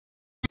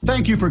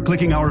Thank you for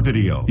clicking our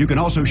video. You can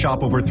also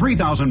shop over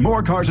 3,000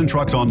 more cars and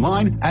trucks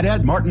online at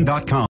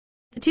edmartin.com.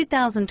 The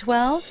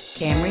 2012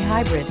 Camry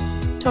Hybrid.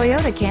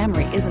 Toyota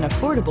Camry is an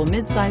affordable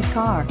midsize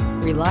car,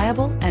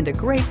 reliable and a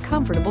great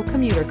comfortable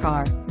commuter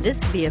car. This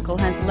vehicle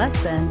has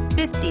less than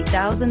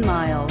 50,000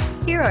 miles.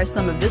 Here are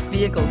some of this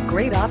vehicle's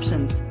great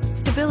options: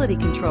 stability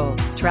control,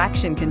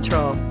 traction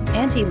control,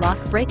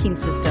 anti-lock braking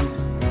system,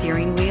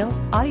 steering wheel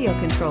audio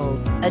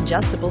controls,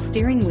 adjustable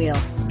steering wheel,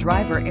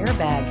 driver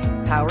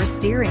airbag, power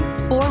steering,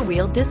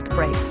 four-wheel disc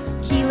brakes,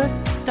 keyless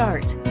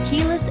start,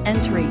 keyless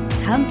entry.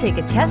 Come take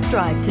a test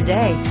drive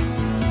today.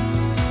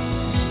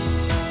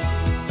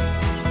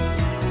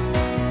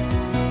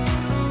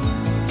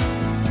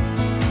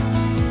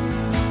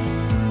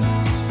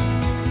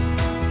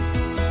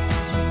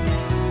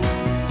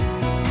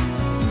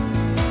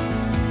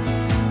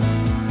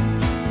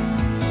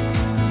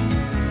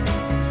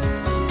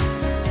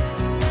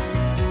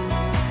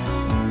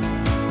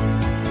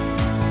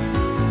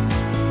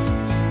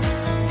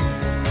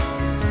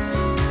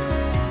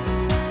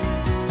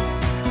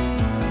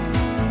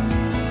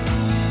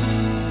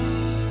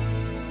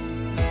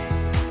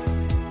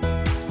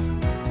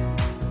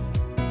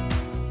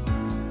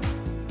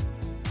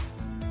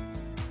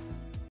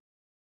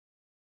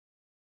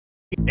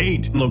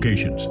 Eight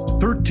locations,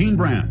 13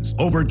 brands,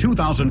 over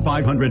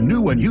 2,500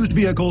 new and used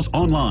vehicles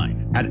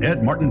online at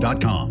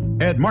edmartin.com.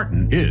 Ed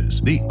Martin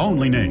is the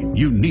only name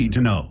you need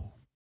to know.